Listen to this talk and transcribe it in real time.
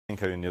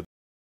think I need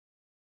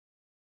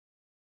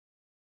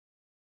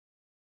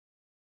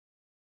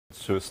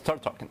to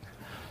start talking.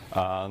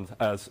 And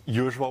as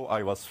usual,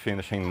 I was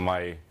finishing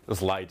my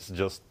slides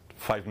just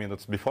 5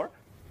 minutes before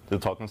the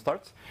talking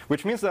starts,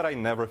 which means that I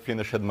never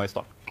finished my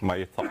talk,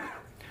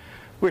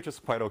 which is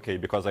quite okay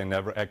because I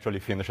never actually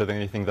finished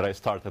anything that I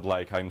started,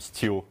 like I'm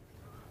still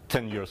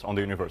 10 years on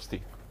the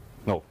university.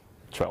 No,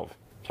 12,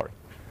 sorry.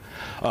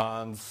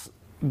 And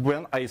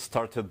when I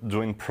started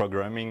doing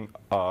programming,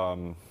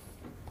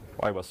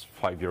 I was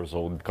 5 years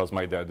old because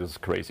my dad is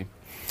crazy.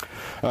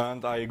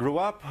 And I grew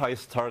up, I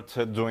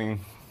started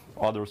doing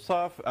other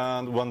stuff,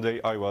 and one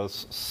day I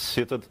was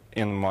seated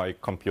in my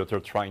computer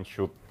trying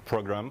to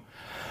program,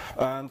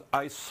 and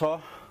I saw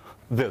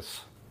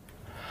this.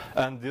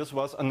 And this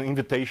was an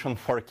invitation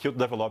for Qt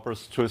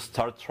developers to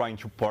start trying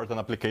to port an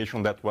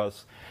application that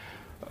was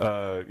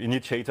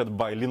initiated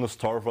by Linus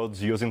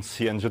Torvalds using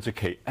C and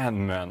Gtk.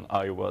 And man,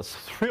 I was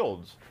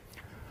thrilled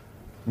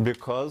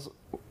because,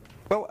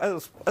 well,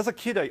 as a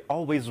kid, I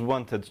always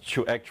wanted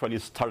to actually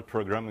start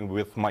programming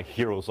with my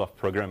heroes of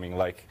programming.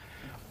 Like,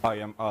 I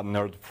am a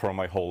nerd for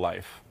my whole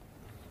life.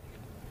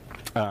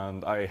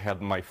 And I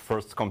had my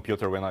first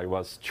computer when I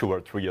was 2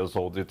 or 3 years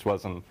old. It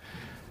was an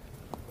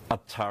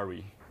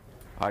Atari.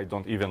 I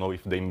don't even know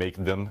if they make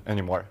them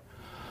anymore.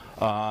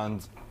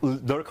 And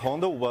Dirk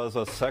Hohndel was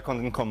a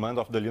second in command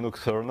of the Linux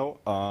kernel,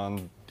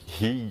 and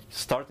he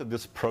started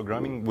this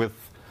programming with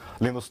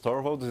Linus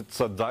Torvalds. It's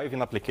a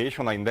dive-in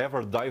application. I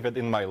never dived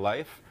in my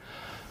life.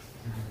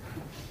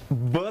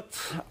 But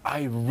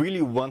I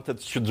really wanted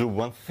to do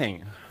one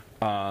thing.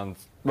 And,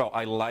 well,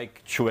 I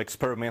like to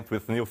experiment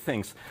with new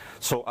things.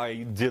 So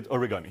I did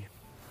origami.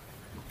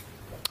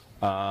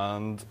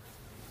 And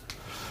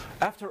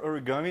after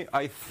origami,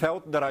 I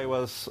felt that I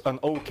was an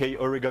okay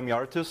origami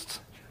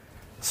artist.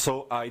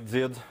 So I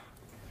did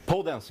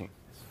pole dancing.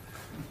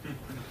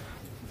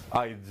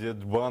 I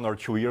did 1 or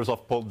 2 years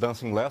of pole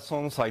dancing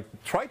lessons. I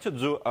tried to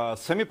do a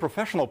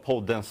semi-professional pole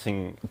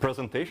dancing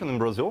presentation in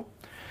Brazil.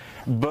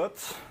 But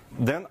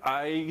then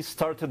I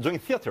started doing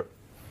theater.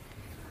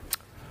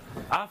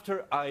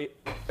 After I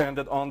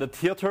ended on the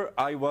theater,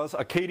 I was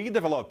a KDE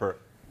developer.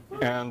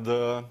 And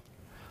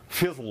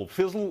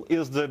Fizzle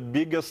is the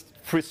biggest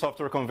free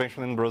software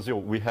convention in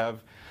Brazil. We have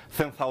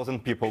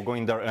 10,000 people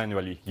going there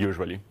annually,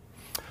 usually.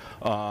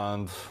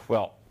 And,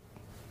 well,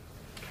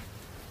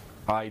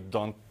 I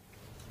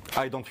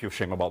don't feel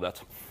shame about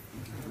that.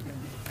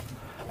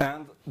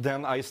 And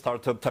then I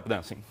started tap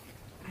dancing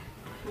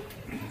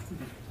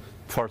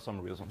for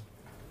some reason.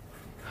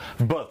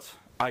 But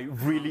I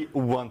really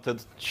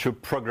wanted to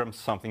program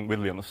something with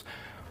Linus,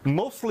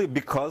 mostly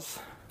because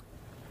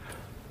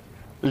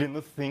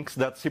Linus thinks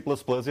that C++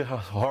 is a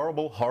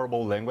horrible,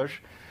 horrible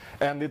language,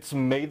 and it's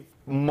made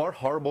more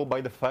horrible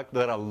by the fact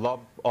that a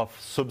lot of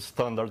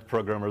substandard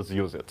programmers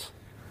use it.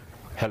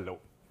 Hello.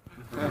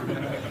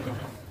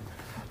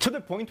 To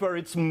the point where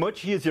it's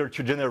much easier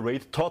to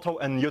generate total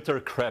and utter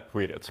crap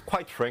with it.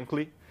 Quite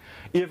frankly,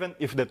 even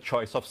if the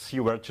choice of C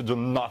were to do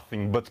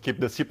nothing but keep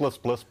the C++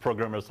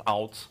 programmers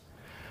out,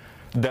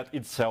 that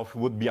itself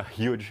would be a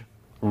huge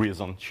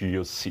reason to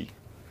use C.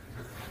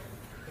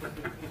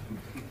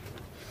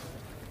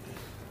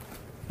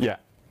 Yeah.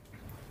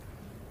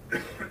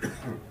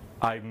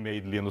 I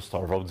made Linus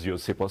Torvalds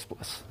use C++.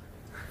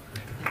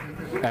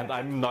 And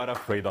I'm not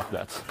afraid of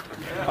that.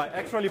 I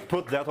actually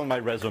put that on my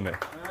resume.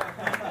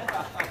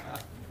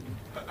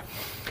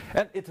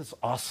 And it is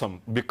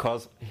awesome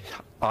because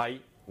I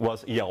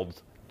was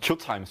yelled 2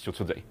 times till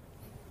today.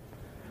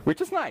 Which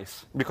is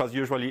nice, because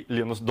usually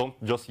Linus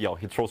don't just yell,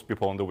 he throws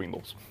people on the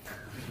windows.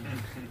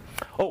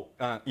 Oh,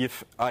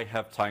 if I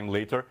have time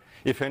later,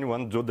 if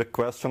anyone do the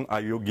question,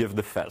 I will give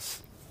the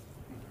FES.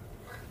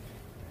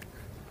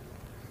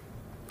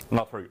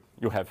 Not for you,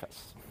 you have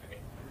FES.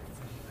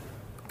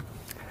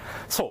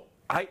 So,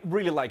 I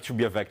really like to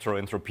be a vector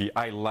entropy.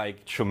 I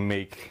like to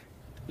make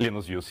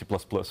Linus use C++.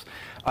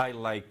 I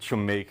like to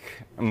make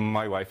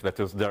my wife, that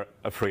is, they're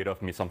afraid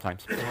of me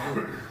sometimes.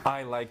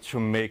 I like to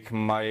make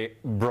my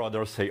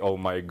brother say, oh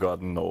my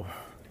God, no.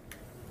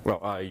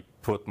 Well, I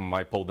put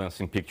my pole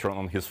dancing picture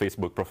on his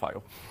Facebook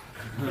profile.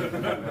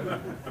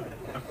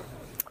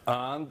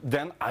 And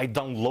then I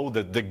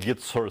downloaded the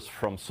Git source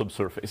from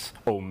Subsurface.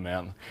 Oh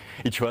man,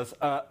 it was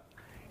a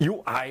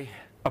UI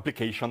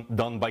application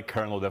done by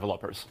kernel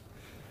developers.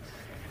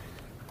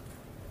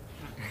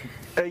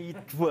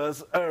 It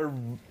was a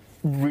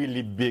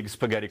really big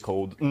spaghetti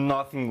code.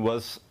 Nothing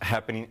was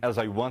happening as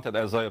I wanted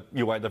as a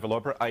UI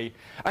developer. I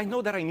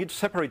know that I need to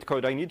separate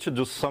code. I need to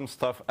do some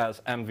stuff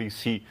as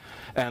MVC.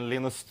 And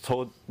Linus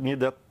told me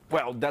that,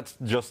 well, that's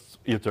just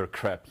utter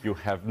crap. You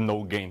have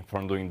no gain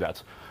from doing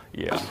that.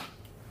 Yeah.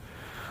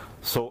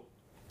 So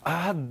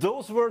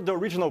those were the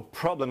original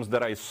problems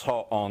that I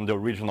saw on the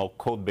original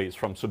code base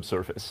from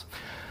Subsurface.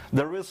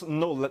 There is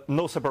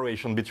no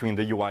separation between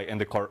the UI and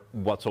the core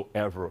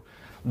whatsoever.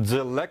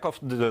 The lack of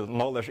the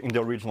knowledge in the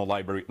original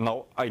library.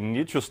 Now, I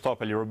need to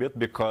stop a little bit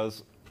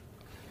because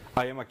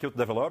I am a Qt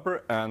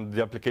developer and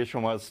the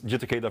application was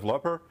Gtk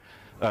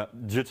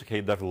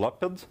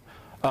developed.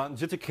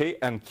 GTK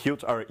and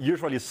Qt are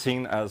usually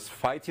seen as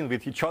fighting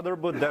with each other,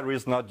 but that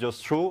is not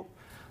just true.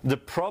 The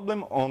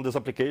problem on this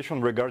application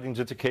regarding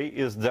GTK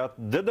is that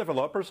the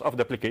developers of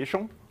the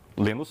application,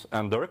 Linus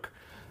and Dirk,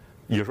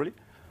 usually,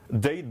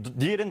 they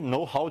didn't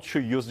know how to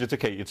use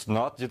GTK. It's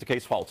not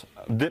GTK's fault.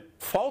 The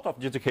fault of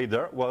GTK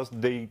there was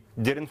they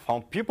didn't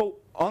find people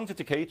on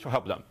GTK to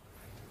help them.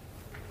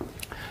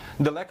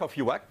 The lack of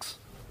UX,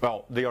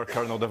 well, they are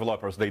kernel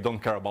developers. They don't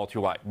care about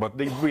UI, but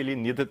they really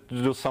needed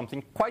to do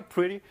something quite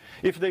pretty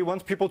if they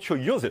want people to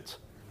use it.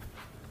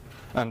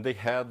 And they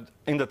had,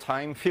 in the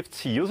time,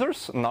 50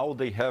 users. Now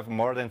they have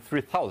more than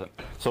 3,000.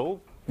 So,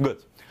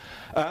 good.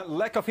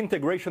 Lack of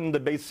integration in the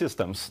base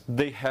systems.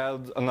 They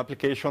had an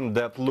application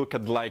that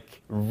looked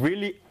like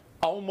really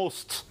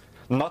almost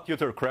not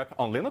user crap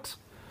on Linux.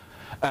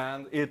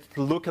 And it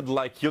looked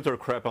like user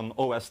crap on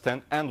OS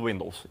X and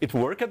Windows. It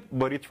worked,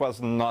 but it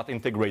was not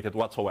integrated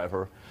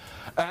whatsoever.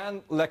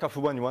 And lack of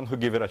anyone who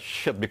gave it a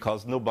shit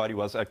because nobody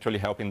was actually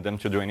helping them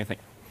to do anything.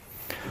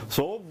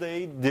 So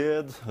they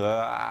did,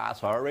 that.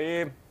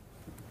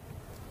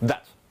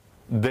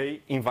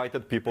 They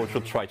invited people to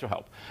try to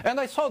help. And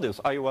I saw this.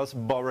 I was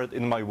bored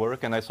in my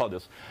work, and I saw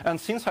this. And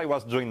since I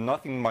was doing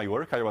nothing in my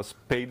work, I was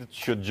paid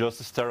to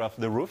just stare off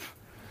the roof.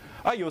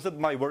 I used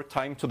my work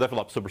time to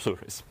develop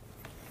Subsurface.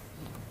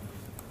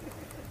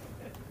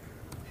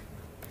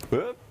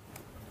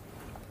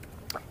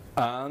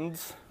 And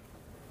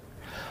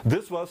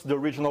this was the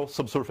original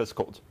Subsurface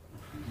code.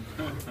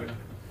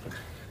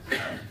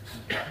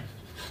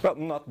 Well,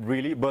 not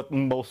really, but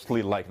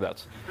mostly like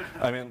that.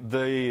 I mean,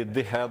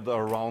 they had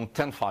around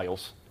 10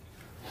 files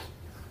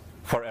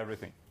for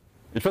everything.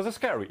 It was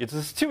scary. It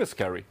is still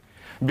scary.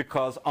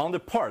 Because on the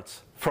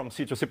parts from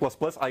C to C++,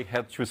 I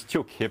had to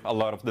still keep a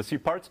lot of the C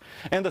parts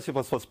and the C++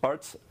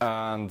 parts.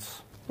 And,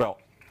 well,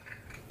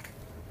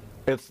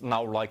 it's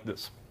now like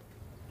this.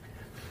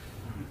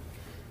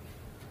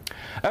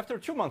 After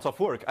 2 months of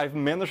work, I've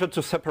managed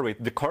to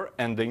separate the core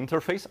and the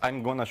interface.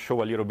 I'm going to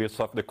show a little bit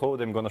of the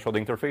code. I'm going to show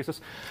the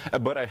interfaces.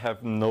 But I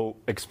have no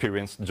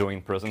experience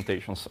doing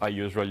presentations. I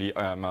usually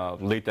am a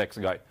latex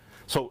guy.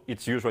 So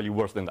it's usually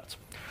worse than that.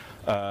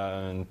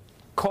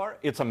 Core,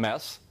 it's a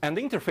mess. And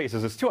the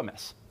interfaces is still a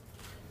mess.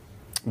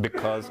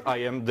 Because I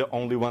am the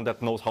only one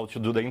that knows how to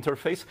do the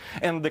interface.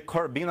 And the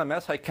core being a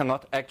mess, I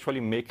cannot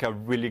actually make a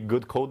really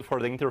good code for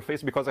the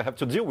interface because I have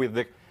to deal with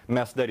the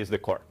mess that is the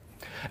core.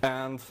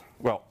 And,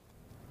 well,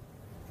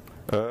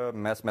 no,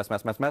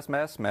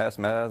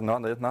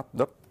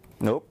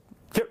 nope,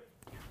 here,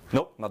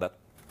 nope, not that.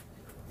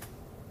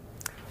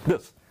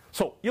 This.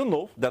 So you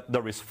know that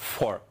there is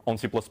for on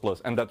C++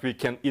 and that we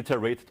can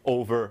iterate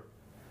over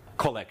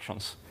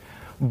collections.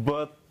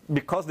 But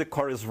because the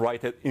core is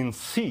written in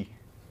C,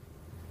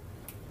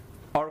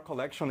 our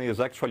collection is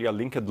actually a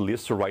linked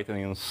list written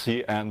in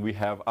C, and we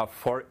have a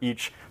for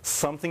each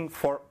something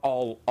for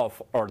all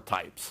of our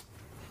types.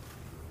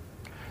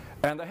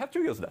 And I have to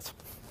use that.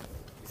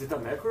 Is it a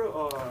macro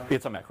or?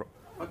 It's a macro.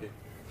 Okay.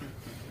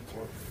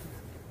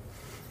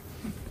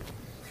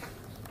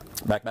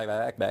 Back.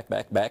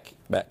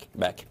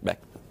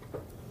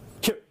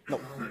 Here. No,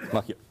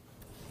 not here.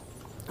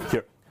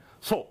 Here.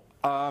 So,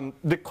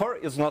 the core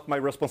is not my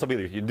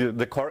responsibility.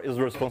 The core is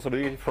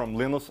responsibility from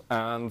Linus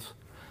and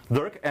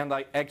Dirk, and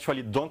I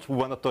actually don't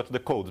want to touch the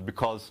code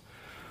because,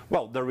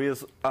 well, there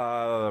is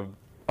a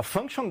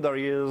function that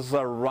is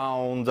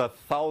around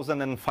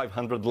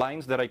 1,500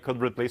 lines that I could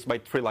replace by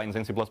 3 lines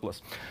in C++.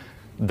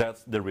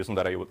 That's the reason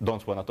that I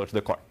don't want to touch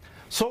the core.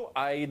 So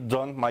I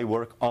done my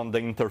work on the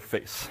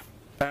interface.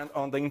 And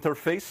on the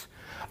interface,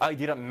 I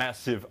did a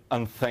massive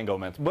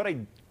entanglement. But I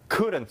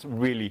couldn't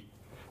really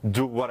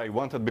do what I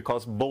wanted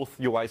because both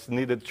UIs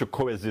needed to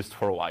coexist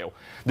for a while.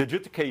 The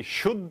GTK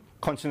should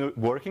continue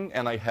working,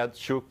 and I had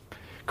to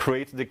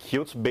create the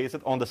Qt based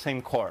on the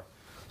same core.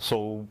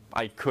 So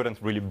I couldn't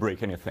really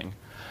break anything.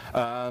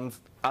 And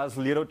as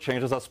little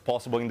changes as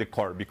possible in the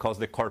core, because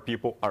the core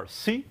people are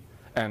C,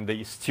 and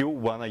they still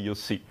want to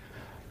use C.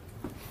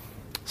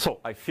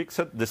 So I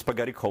fixed the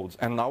spaghetti codes,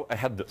 and now I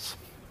had this.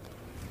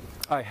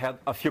 I had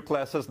a few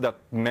classes that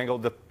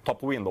mangled the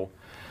top window,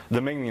 the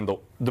main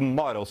window, the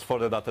models for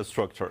the data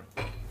structure.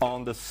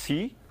 On the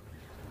C,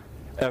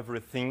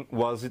 everything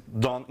was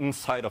done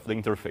inside of the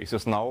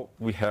interfaces. Now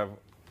we have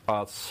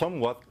a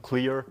somewhat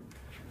clear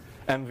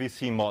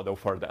MVC model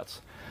for that.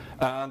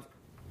 And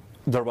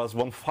there was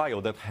one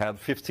file that had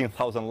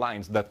 15,000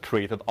 lines that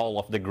created all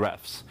of the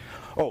graphs.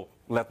 Oh,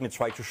 let me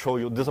try to show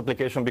you this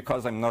application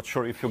because I'm not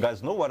sure if you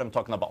guys know what I'm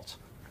talking about.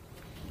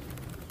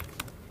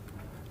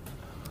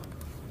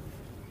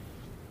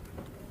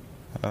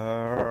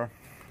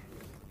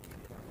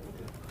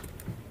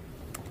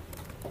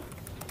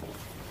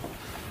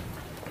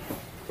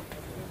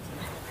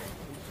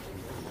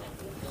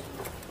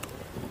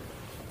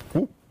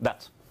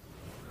 That.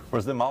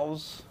 Where's the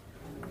mouse?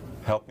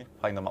 Help me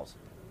find the mouse.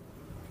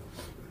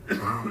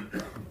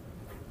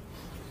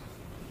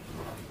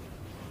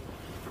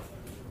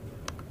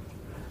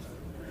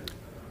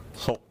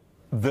 So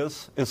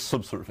this is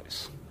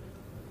Subsurface.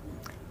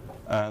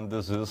 And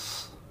this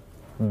is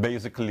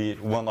basically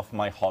one of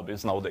my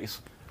hobbies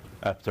nowadays,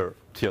 after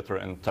theater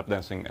and tap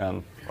dancing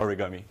and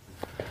origami.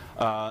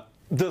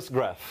 This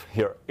graph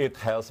here, it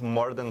has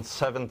more than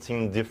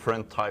 17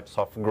 different types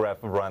of graph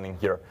running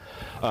here.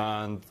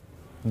 And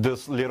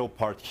this little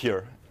part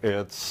here,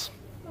 it's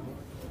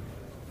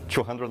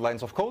 200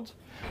 lines of code.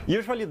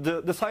 Usually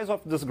the size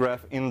of this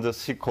graph in the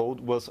C code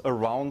was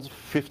around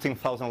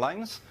 15,000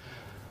 lines,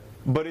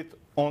 but it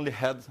only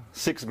had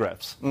 6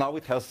 graphs. Now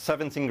it has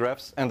 17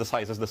 graphs and the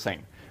size is the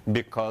same,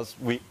 because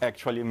we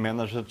actually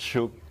managed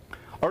to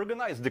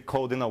organize the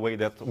code in a way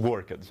that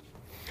worked.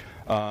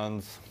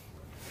 And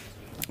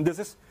this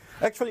is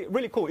actually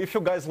really cool. If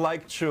you guys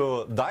like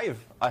to dive,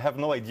 I have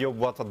no idea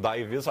what a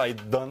dive is.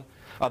 I've done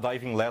a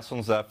diving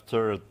lessons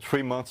after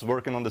 3 months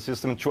working on the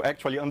system to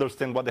actually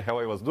understand what the hell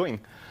I was doing.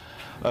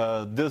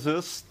 This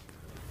is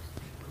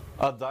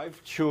a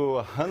dive to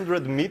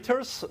 100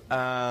 meters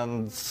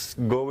and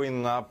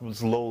going up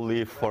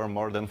slowly for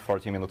more than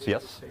 40 minutes.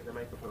 Yes? Take the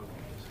microphone.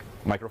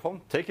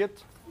 Microphone, take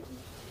it.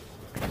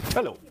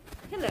 Hello.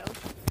 Hello.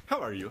 How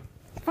are you?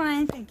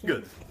 Fine, thank you.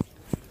 Good.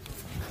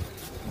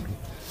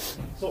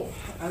 So,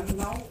 and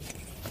now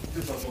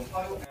this is one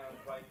file, and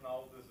right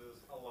now this is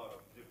a lot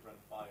of different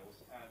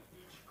files, and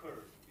each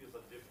curve is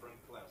a different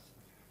class.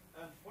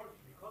 And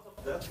because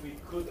of that, we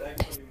could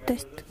actually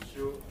manage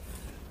to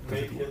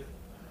make it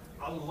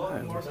a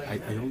lot more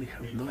dynamic. I only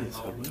have noise. We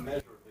can now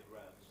measure the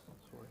graphs.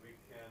 We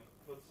can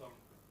put some,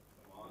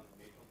 come on,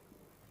 Nathan.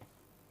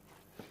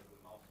 The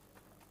mouse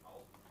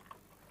out.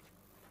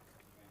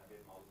 And I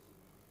hit mouse.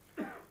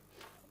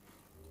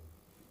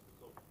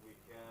 So we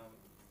can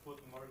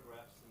put more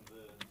graphs in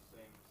the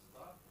same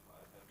stuff.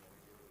 I have no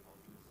idea how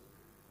this.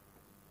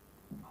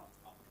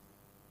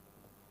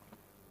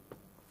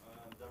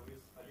 And there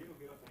is a little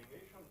bit of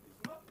animation.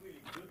 It's not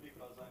really good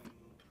because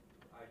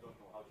I don't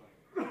know how to animate.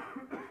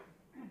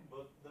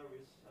 But there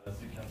is, as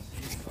you can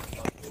see, some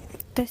stuff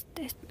Test.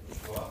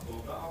 go up, go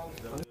down.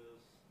 There is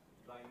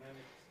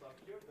dynamic stuff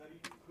here that you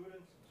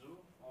couldn't do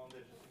on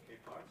the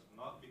Gtk parts.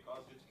 Not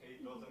because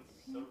Gtk doesn't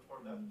serve for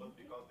that, but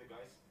because the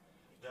guys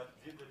that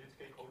did the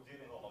Gtk code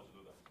didn't know how to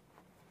do that.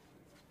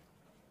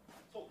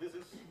 So this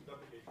is the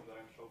application that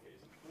I'm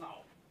showcasing.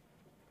 Now,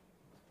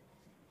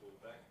 go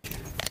back to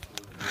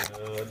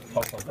the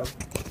talk center.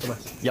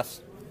 Tomaz.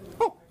 Yes.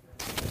 Oh,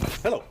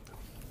 hello.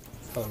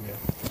 Hello, yeah.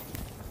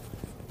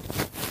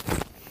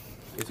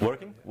 It's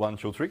working? 1,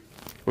 2, 3.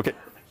 Okay.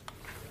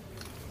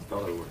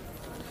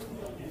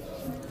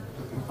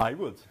 I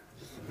would.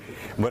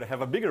 But I have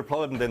a bigger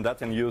problem than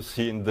that, and you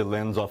see in the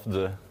lens of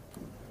the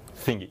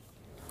thingy,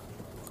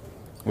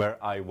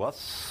 where I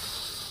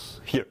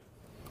was here.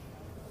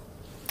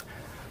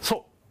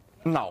 So,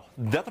 now,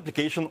 that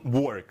application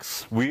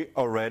works. We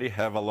already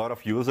have a lot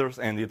of users,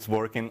 and it's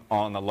working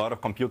on a lot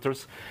of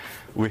computers.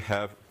 We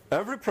have,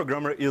 every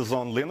programmer is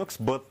on Linux,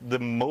 but the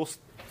most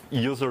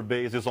user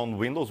base is on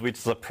Windows, which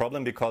is a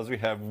problem because we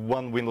have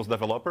one Windows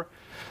developer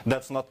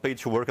that's not paid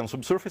to work on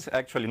Subsurface.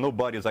 Actually,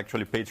 nobody is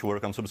actually paid to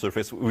work on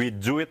Subsurface. We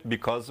do it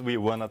because we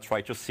want to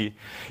try to see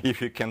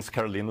if you can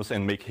scare Linus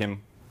and make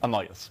him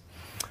annoy us.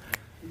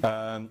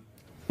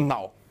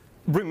 Now,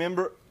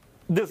 remember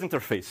this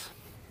interface.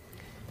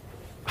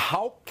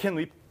 How can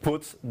we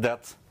put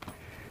that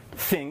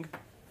thing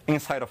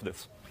inside of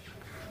this?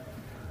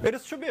 It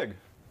is too big.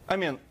 I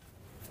mean,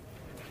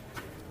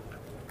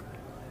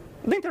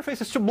 the interface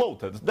is too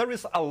bloated. There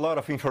is a lot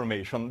of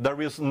information. There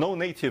is no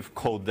native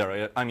code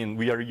there. I mean,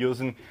 we are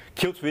using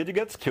Qt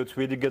widgets. Qt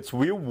widgets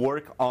will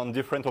work on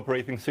different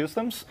operating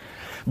systems,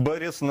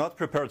 but it's not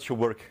prepared to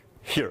work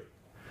here.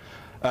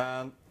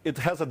 And it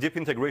has a deep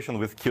integration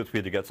with Qt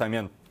widgets. I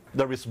mean,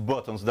 there is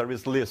buttons, there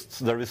is lists,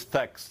 there is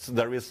text,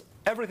 there is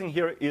everything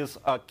here is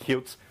a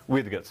Qt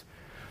widget.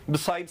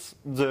 Besides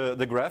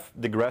the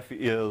graph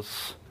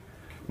is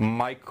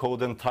my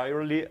code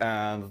entirely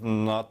and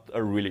not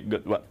a really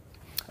good one.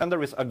 And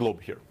there is a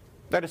globe here.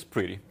 That is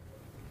pretty.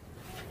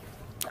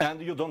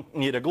 And you don't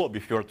need a globe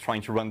if you're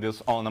trying to run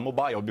this on a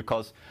mobile,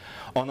 because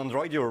on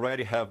Android you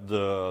already have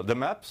the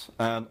maps,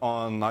 and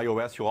on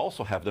iOS you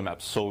also have the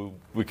maps, so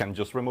we can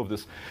just remove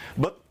this.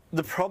 But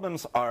the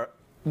problems are,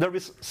 there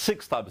is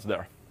 6 tabs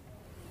there.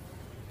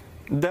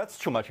 That's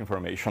too much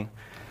information.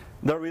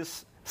 There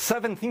is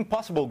 17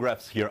 possible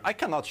graphs here. I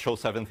cannot show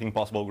 17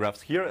 possible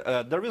graphs here.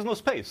 There is no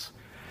space.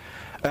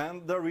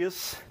 And there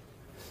is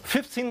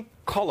 15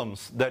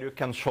 columns that you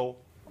can show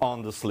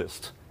on this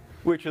list,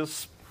 which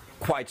is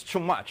quite too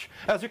much.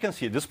 As you can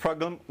see, this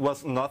program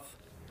was not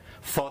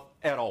thought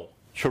at all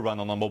to run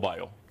on a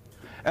mobile.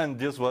 And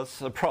this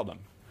was a problem.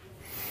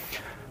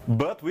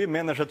 But we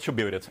managed to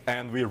build it,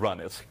 and we run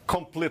it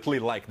completely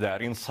like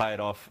that inside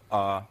of,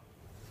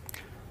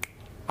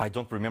 I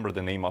don't remember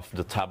the name of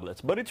the tablet,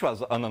 but it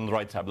was an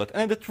Android tablet,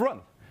 and it ran.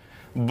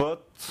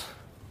 But,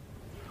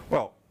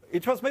 well,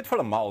 it was made for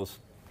the mouse.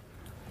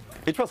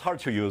 It was hard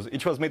to use.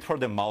 It was made for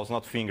the mouse,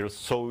 not fingers.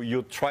 So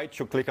you try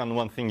to click on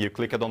one thing, you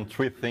click it on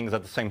 3 things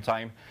at the same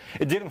time.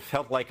 It didn't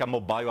feel like a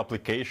mobile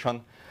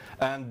application.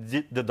 And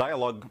the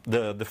dialogue,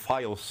 the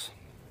files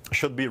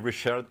should be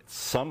reshared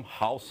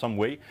somehow, some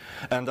way,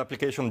 and the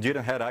application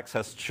didn't have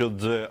access to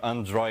the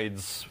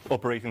Android's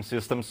operating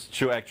systems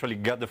to actually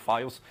get the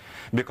files,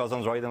 because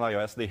Android and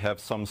iOS, they have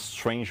some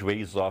strange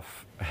ways of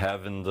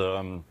having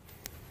the,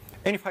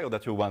 any file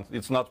that you want.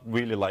 It's not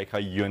really like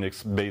a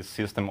Unix-based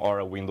system or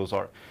a Windows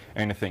or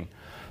anything.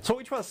 So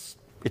it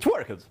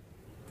worked,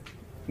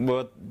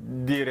 but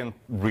didn't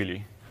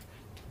really,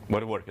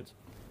 but it worked.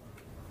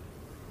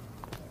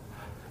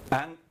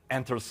 And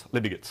enters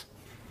libgit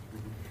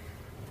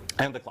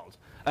and the cloud.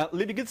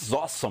 Libgit is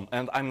awesome,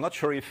 and I'm not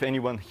sure if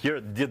anyone here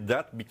did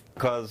that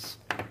because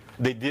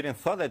they didn't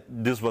thought that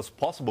this was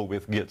possible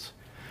with Git.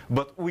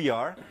 But we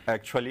are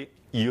actually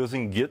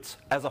using Git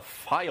as a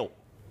file,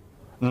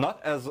 not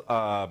as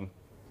what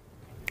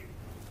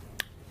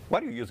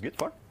do you use Git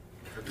for?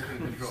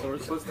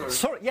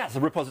 Sorry, yes, a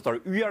repository.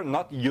 We are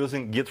not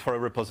using Git for a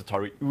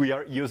repository. We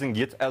are using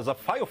Git as a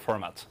file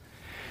format,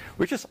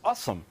 which is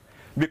awesome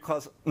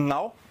because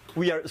now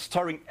we are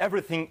storing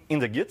everything in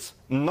the Git,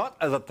 not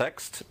as a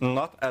text,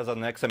 not as an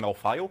XML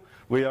file.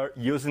 We are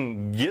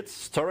using Git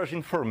storage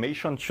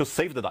information to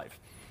save the dive,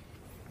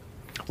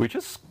 which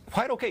is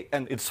quite okay.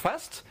 And it's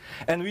fast,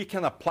 and we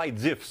can apply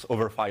diffs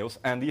over files.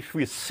 And if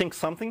we sync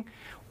something,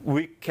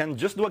 we can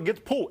just do a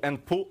Git pull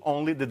and pull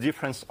only the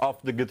difference of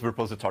the Git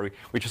repository,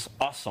 which is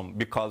awesome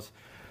because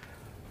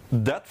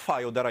that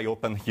file that I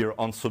open here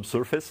on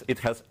Subsurface, it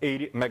has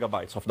 80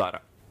 megabytes of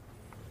data.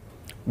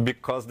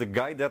 Because the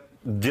guy that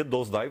did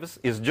those dives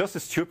is just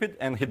stupid,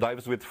 and he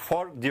dives with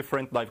 4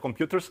 different dive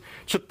computers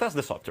to test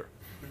the software.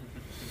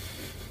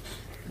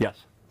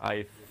 Yes,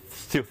 I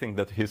still think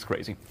that he's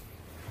crazy.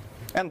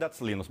 And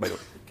that's Linus, by the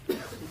way.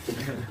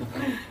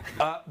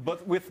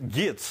 But with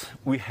Git,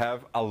 we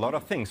have a lot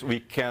of things.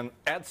 We can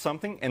add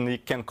something, and we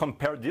can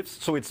compare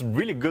diffs. So it's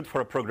really good for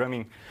a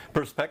programming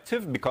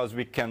perspective because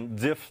we can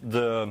diff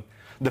the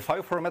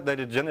file format that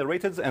it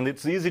generated, and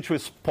it's easy to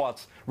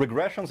spot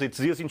regressions. It's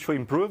easy to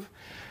improve.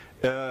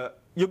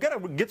 You get a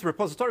Git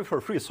repository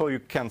for free, so you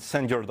can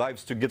send your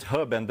dives to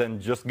GitHub and then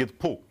just Git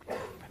pull.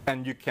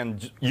 And you can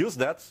use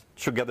that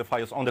to get the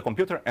files on the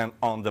computer and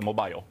on the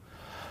mobile.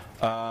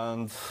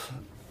 And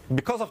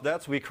because of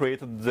that, we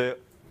created the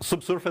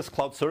Subsurface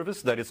cloud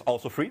service that is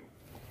also free.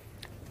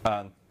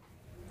 And,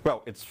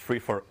 well, it's free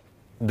for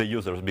the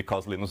users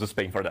because Linus is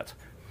paying for that.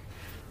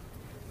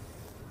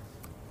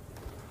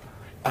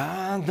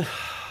 And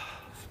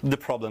the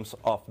problems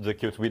of the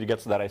Qt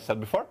widgets that I said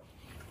before.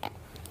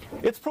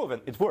 It's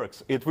proven, it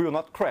works, it will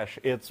not crash,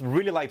 it's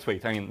really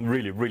lightweight, I mean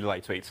really, really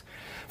lightweight.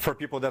 For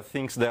people that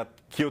thinks that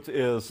Qt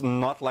is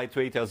not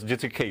lightweight as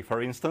GTK,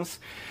 for instance,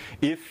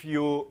 if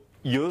you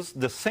use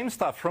the same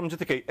stuff from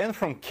GTK and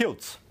from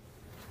Qt,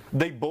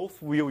 they both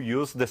will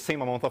use the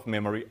same amount of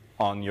memory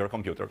on your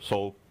computer,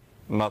 so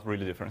not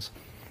really difference.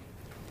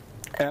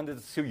 And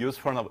it's still used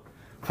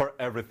for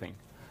everything.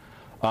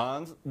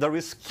 And there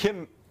is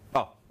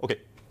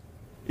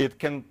it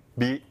can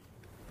be,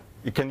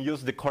 you can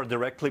use the core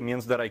directly,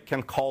 means that I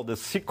can call the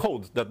C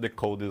code that the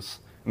code is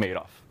made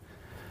of.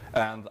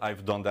 And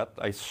I've done that,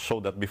 I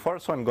showed that before,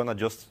 so I'm gonna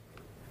just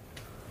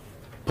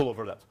pull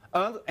over that.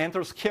 And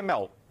enters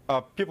KML.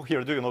 People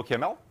here, do you know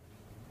KML?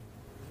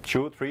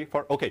 2, 3,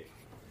 4, okay,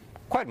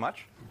 quite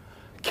much.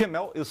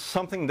 KML is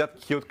something that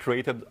Qt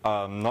created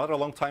not a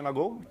long time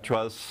ago. It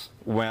was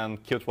when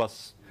Qt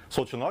was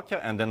sold to Nokia,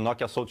 and then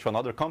Nokia sold to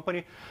another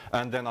company,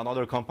 and then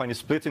another company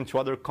split into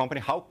other company.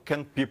 How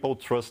can people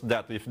trust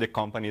that if the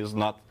company is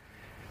not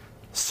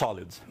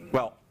solid?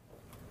 Well,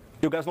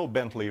 you guys know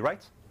Bentley,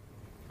 right?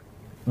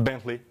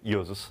 Bentley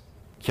uses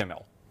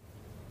KML.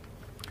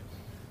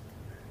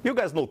 You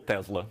guys know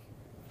Tesla.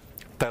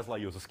 Tesla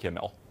uses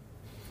KML.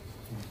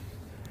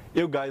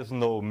 You guys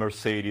know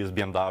Mercedes,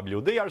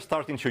 BMW. They are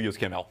starting to use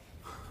KML.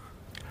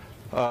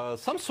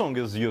 Samsung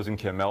is using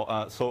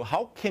KML, so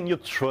how can you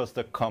trust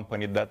a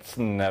company that's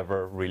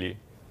never really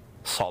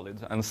solid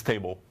and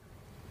stable?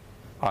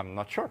 I'm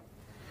not sure.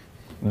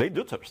 They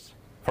do trust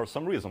for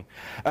some reason.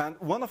 And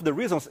one of the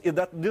reasons is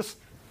that this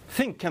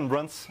thing can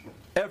run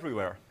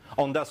everywhere,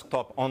 on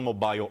desktop, on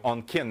mobile,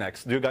 on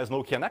KNX. Do you guys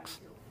know KNX?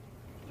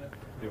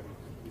 Yeah.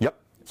 Yep.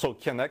 So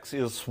KNX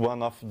is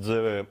one of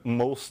the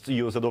most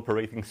used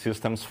operating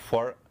systems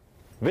for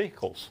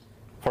vehicles,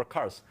 for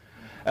cars.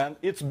 And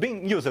it's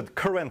being used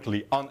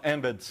currently on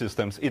embedded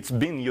systems. It's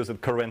being used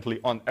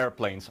currently on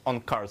airplanes, on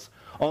cars,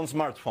 on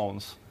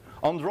smartphones,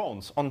 on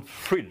drones, on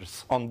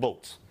fridges, on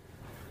boats.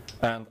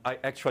 And I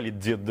actually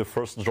did the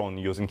first drone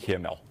using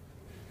KML.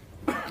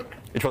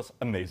 It was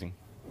amazing.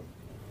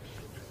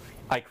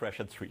 I crashed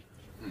at 3.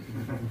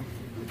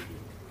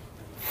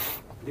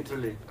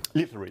 Literally?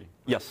 Literally,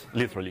 yes,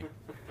 literally.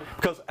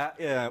 Because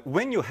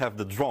when you have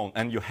the drone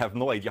and you have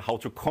no idea how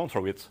to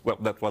control it, well,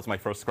 that was my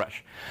first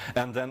crash.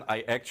 And then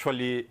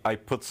I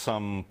put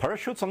some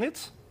parachutes on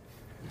it,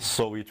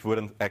 so it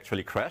wouldn't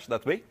actually crash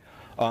that way.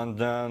 And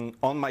then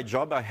on my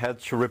job, I had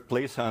to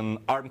replace an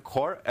ARM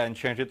core and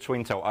change it to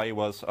Intel. I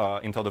was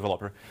an Intel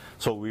developer,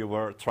 so we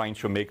were trying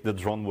to make the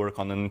drone work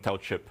on an Intel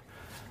chip.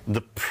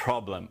 The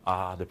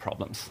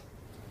problems.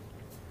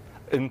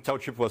 Intel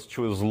chip was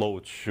too slow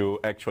to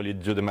actually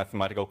do the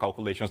mathematical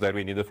calculations that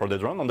we needed for the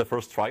drone on the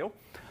first trial.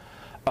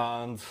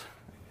 And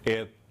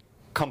it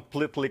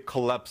completely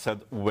collapsed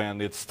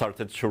when it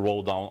started to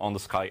roll down on the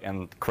sky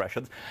and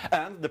crashed.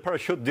 And the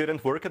parachute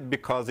didn't work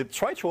because it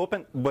tried to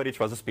open, but it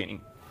was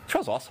spinning. It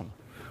was awesome.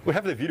 We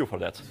have the video for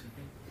that.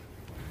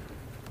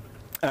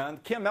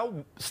 And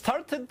KML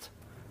started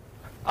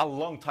a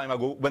long time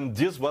ago when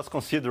this was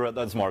considered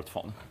a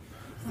smartphone.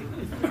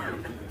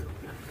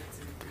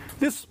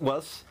 This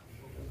was...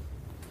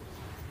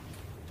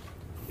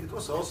 It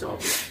was awesome.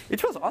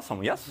 It was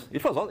awesome, yes.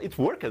 It was. It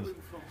worked.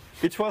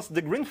 It was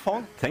the green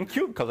phone. Thank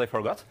you, because I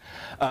forgot.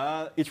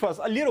 It was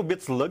a little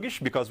bit sluggish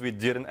because we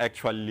didn't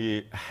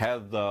actually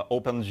have the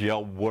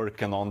OpenGL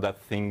working on that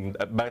thing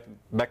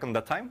back on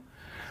that time.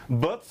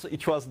 But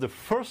it was the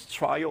first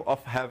trial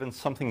of having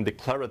something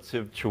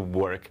declarative to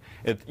work.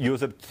 It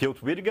used Qt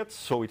widgets,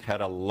 so it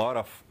had a lot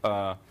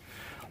of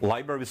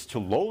libraries to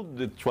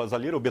load. It was a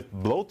little bit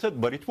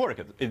bloated, but it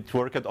worked. It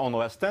worked on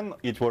OS X,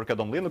 it worked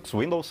on Linux,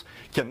 Windows,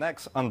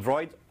 Kinect,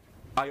 Android,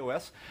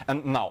 iOS.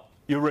 And now,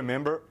 you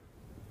remember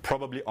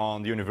probably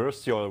on the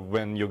university or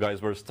when you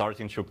guys were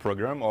starting to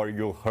program, or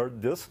you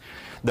heard this,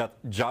 that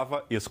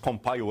Java is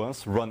compile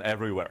once, run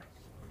everywhere.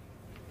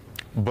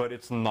 But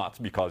it's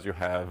not, because you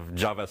have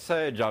Java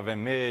C, Java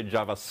ME,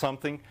 Java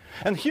something.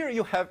 And here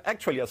you have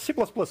actually a C++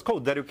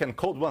 code that you can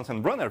code once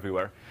and run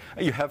everywhere.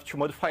 You have to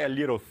modify a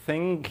little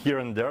thing here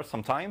and there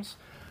sometimes,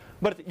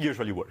 but it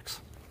usually works.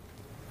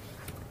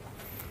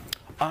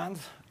 And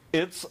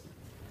it's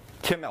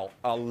KML,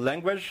 a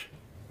language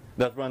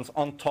that runs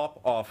on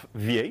top of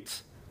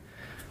V8.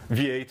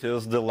 V8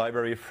 is the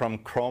library from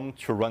Chrome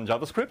to run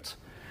JavaScript.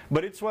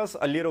 But it was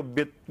a little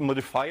bit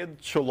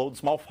modified to load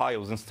small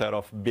files instead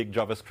of big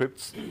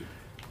JavaScripts.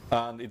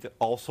 And it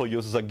also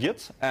uses a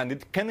Git, and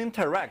it can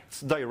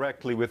interact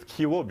directly with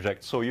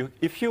QObject. So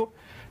if you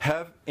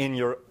have in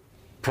your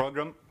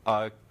program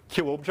a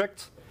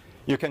QObject,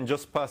 you can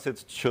just pass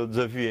it to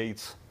the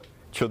V8,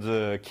 to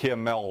the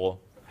KML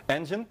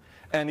engine,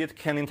 and it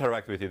can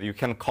interact with it. You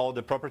can call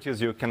the properties,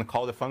 you can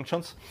call the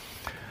functions,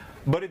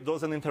 but it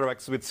doesn't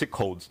interact with C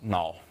code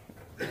now.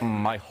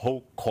 My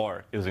whole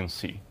core is in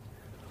C.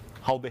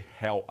 How the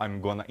hell I'm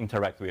gonna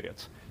interact with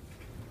it?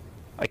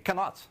 I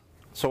cannot.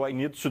 So I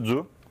need to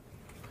do,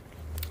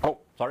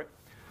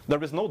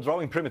 there is no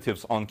drawing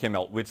primitives on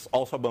KML, which is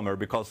also a bummer,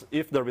 because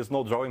if there is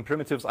no drawing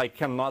primitives, I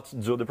cannot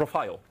do the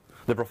profile.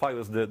 The profile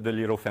is the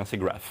little fancy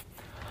graph.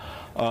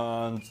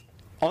 And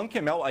on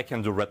KML, I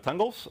can do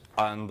rectangles,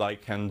 and I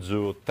can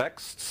do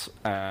texts,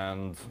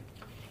 and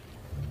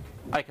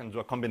I can do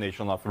a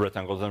combination of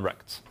rectangles and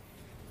rects.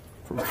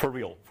 For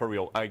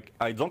real.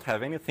 I don't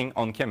have anything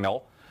on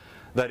KML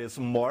that is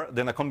more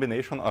than a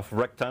combination of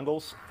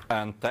rectangles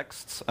and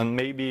texts and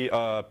maybe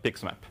a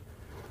pixmap.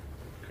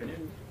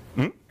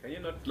 Can you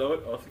not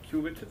load also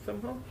Q widgets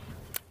somehow?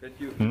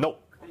 No,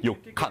 you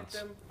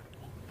can't.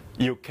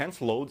 You can't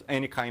load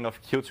any kind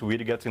of Qt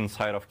widget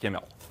inside of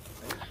KML.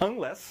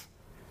 Unless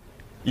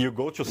you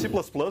go to C++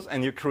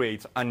 and you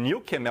create a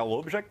new KML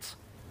object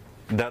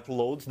that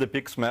loads the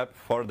pixmap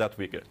for that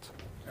widget.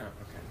 Oh,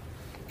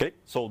 Okay,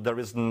 so there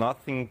is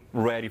nothing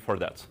ready for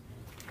that.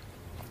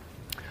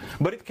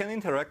 But it can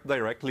interact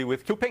directly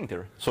with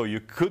QPainter. So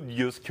you could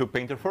use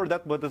QPainter for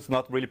that, but it's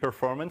not really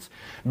performance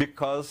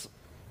because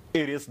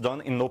it is done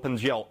in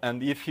OpenGL.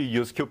 And if you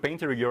use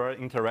QPainter, you are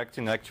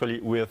interacting actually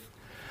with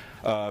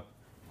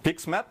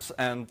pixmaps.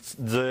 And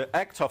the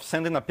act of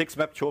sending a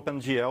pixmap to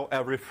OpenGL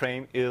every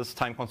frame is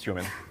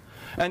time-consuming.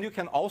 And you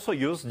can also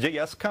use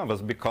JS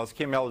canvas because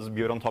KML is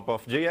built on top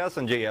of JS,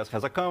 and JS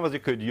has a canvas. You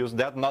could use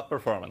that, not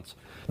performance.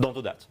 Don't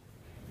do that.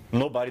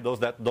 Nobody does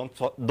that.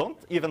 Don't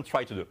even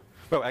try to do.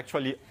 Well,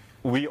 actually,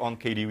 we on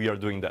KD, we are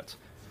doing that.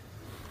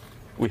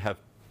 We have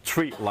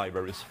 3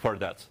 libraries for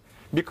that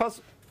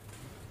because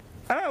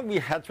we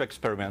had to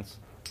experiment.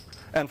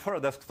 And for a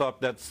desktop,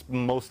 that's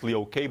mostly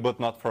okay, but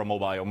not for a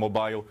mobile.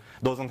 Mobile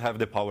doesn't have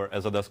the power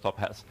as a desktop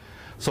has.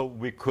 So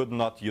we could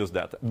not use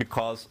that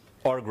because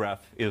our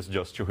graph is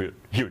just too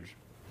huge.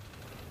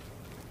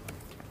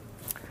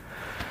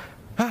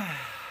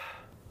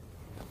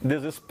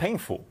 This is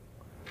painful.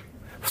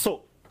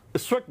 So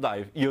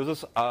struct_dive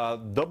uses a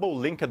double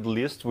linked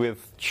list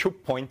with 2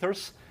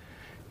 pointers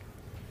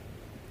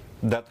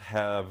that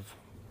have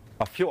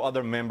a few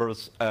other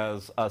members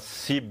as a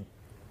C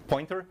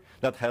pointer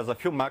that has a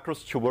few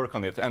macros to work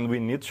on it. And we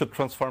need to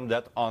transform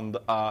that on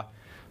a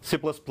C++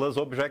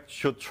 object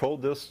to throw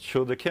this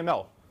to the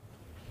KML.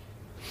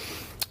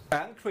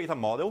 And create a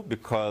model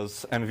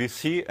because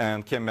MVC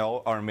and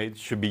KML are made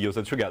to be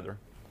used together.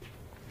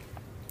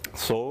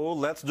 So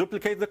let's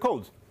duplicate the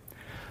code.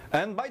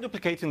 And by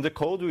duplicating the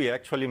code, we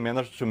actually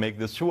managed to make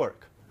this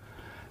work.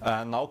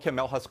 And now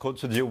KML has code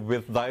to deal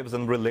with dives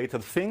and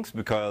related things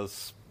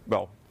because,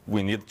 well,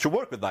 we need to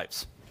work with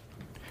dives.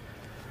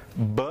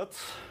 But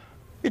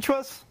it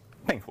was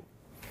painful.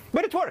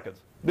 But it worked.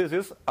 This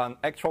is an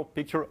actual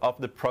picture of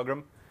the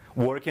program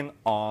working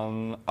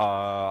on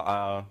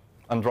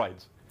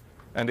Android.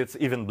 And it's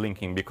even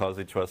blinking because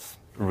it was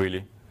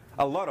really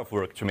a lot of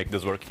work to make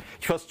this work.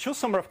 It was 2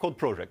 summer of code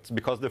projects,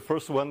 because the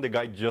first one, the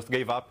guy just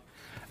gave up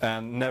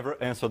and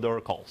never answered our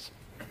calls.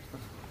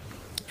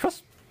 It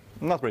was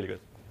not really good.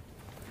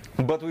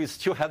 But we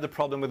still had the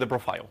problem with the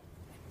profile.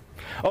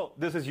 Oh,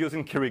 this is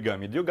using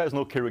Kirigami. Do you guys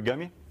know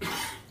Kirigami?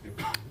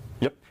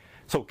 Yep.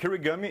 So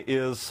Kirigami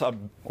is a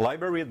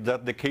library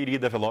that the KDE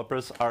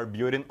developers are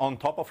building on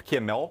top of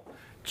KML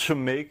to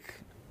make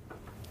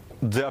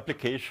the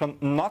application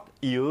not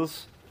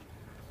use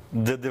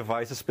the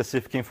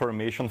device-specific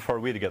information for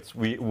widgets.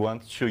 We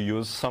want to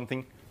use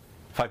something.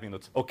 5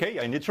 minutes. OK,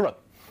 I need to run.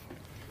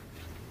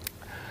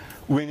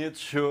 We need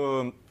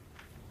to...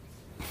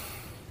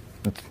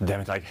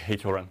 Damn it, I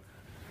hate to run.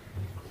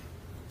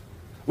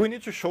 We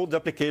need to show the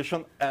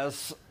application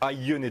as a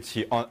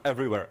unity on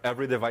everywhere.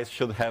 Every device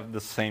should have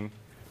the same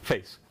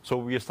face. So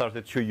we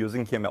started to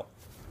using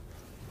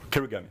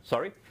Kirigami,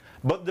 sorry.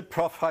 But the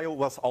profile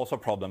was also a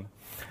problem.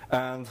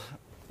 And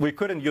we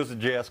couldn't use the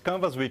JS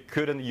canvas. We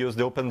couldn't use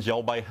the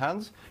OpenGL by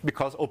hand,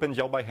 because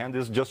OpenGL by hand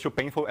is just too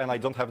painful, and I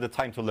don't have the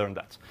time to learn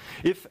that.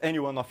 If any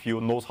one of you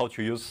knows how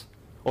to use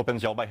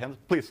OpenGL by hand,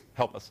 please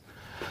help us.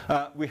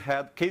 We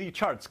had KDE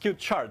charts, Qt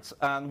charts,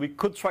 and we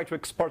could try to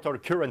export our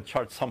current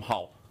charts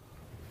somehow.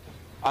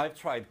 I've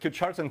tried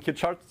Qt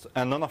charts,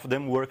 and none of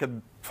them worked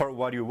for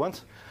what you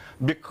want,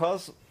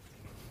 because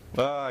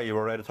you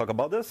already talked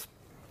about this.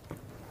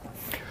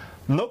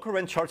 No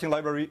current charting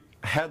library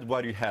had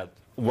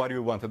what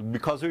you wanted,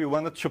 because we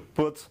wanted to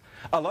put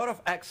a lot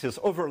of axes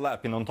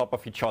overlapping on top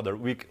of each other.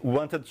 We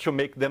wanted to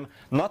make them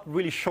not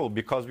really show,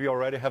 because we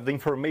already have the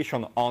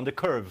information on the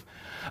curve.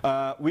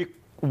 We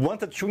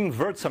wanted to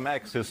invert some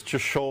axes to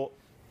show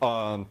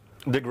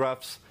the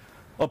graphs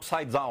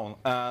upside down.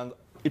 And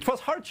it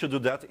was hard to do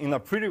that in a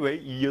pretty way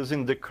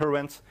using the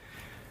current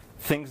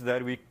things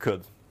that we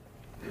could.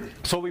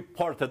 So we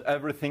ported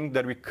everything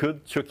that we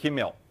could to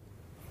KML.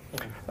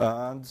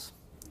 And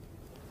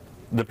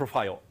the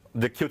profile,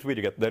 the Qt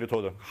widget that you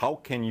told them. How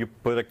can you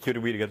put a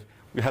Qt widget?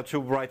 We had to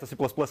write a C++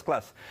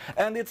 class.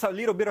 And it's a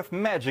little bit of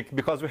magic,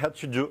 because we had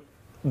to do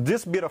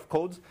this bit of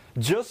code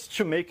just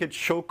to make it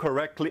show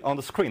correctly on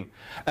the screen.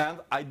 And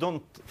I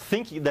don't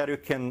think that you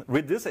can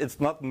read this. It's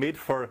not made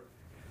for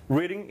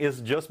reading.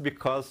 It's just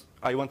because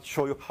I want to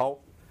show you how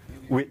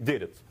we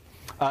did it.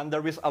 And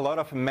there is a lot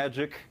of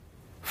magic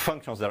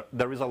functions there.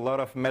 There is a lot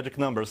of magic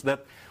numbers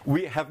that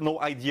we have no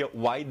idea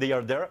why they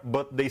are there,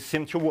 but they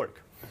seem to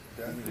work.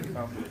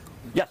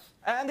 Yes,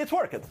 and it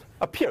worked. It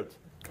appeared.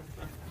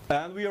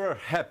 And we are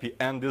happy.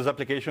 And this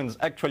application is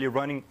actually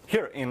running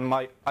here in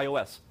my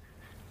iOS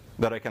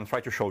that I can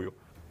try to show you.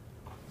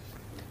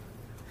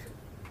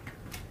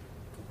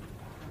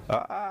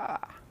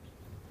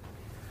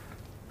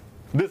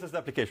 This is the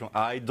application.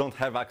 I don't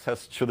have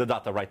access to the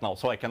data right now,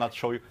 so I cannot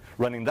show you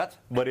running that,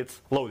 but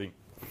it's loading.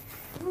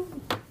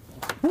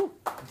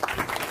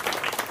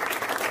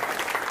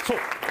 So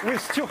we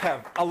still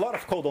have a lot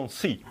of code on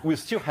C. We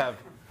still have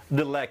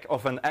the lack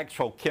of an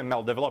actual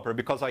KML developer,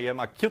 because I am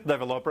a Qt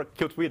developer,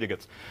 Qt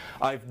widgets.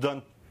 I've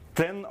done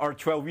 10 or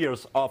 12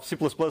 years of C++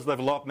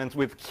 development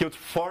with Qt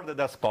for the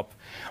desktop.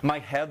 My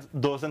head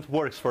doesn't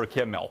work for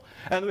KML.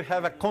 And we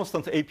have a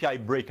constant API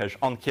breakage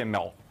on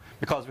KML,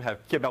 because we have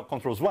KML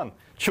controls 1,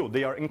 2,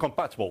 they are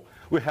incompatible.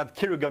 We had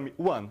Kirigami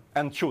 1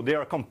 and 2, they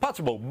are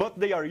compatible, but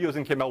they are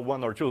using KML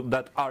 1 or 2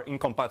 that are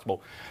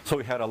incompatible. So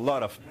we had a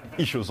lot of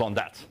issues on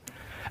that.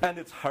 And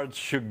it's hard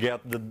to get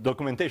the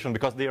documentation,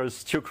 because they are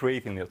still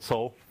creating it,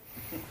 so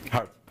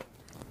hard.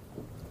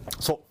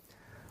 So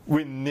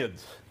we need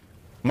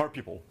more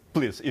people.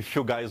 Please, if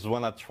you guys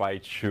want to try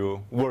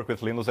to work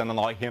with Linus and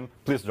annoy him,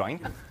 please join.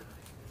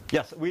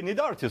 Yes, we need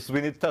artists, we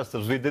need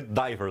testers, we need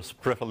divers,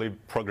 preferably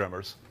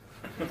programmers.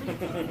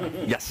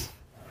 Yes.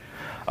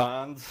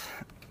 And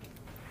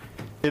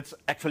it's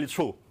actually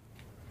true.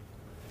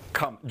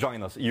 Come,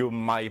 join us. You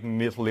might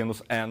meet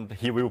Linus, and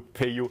he will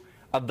pay you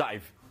a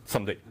dive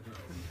someday.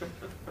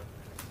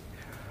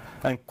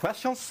 And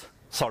questions?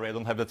 Sorry, I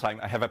don't have the time.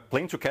 I have a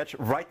plane to catch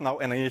right now,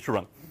 and I need to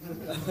run.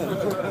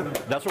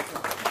 That's all.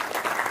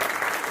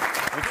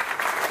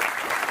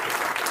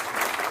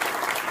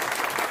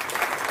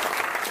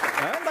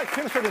 And I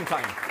finished it in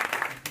time,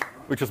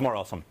 which is more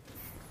awesome.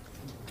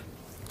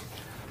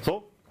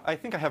 So I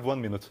think I have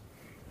 1 minute.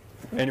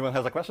 Anyone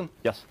has a question?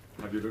 Yes?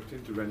 Have you looked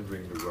into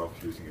rendering the graph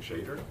using a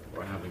shader,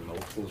 or having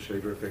multiple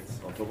shader effects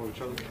on top of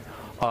each other?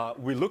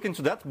 We look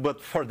into that,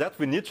 but for that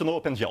we need to know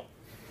OpenGL.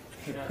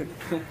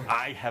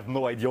 I have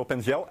no idea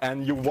OpenGL,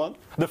 and you want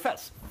the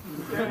FAS.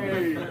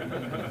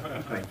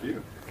 Thank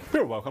you.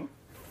 You're welcome.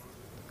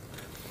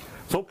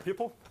 So,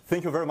 people,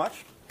 thank you very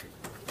much.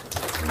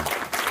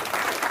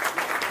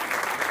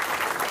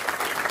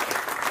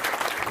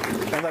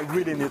 And I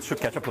really need to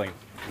catch a plane.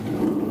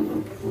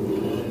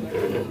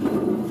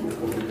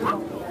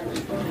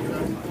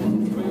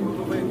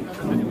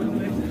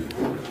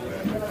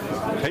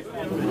 Hey.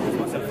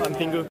 I'm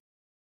Pingu.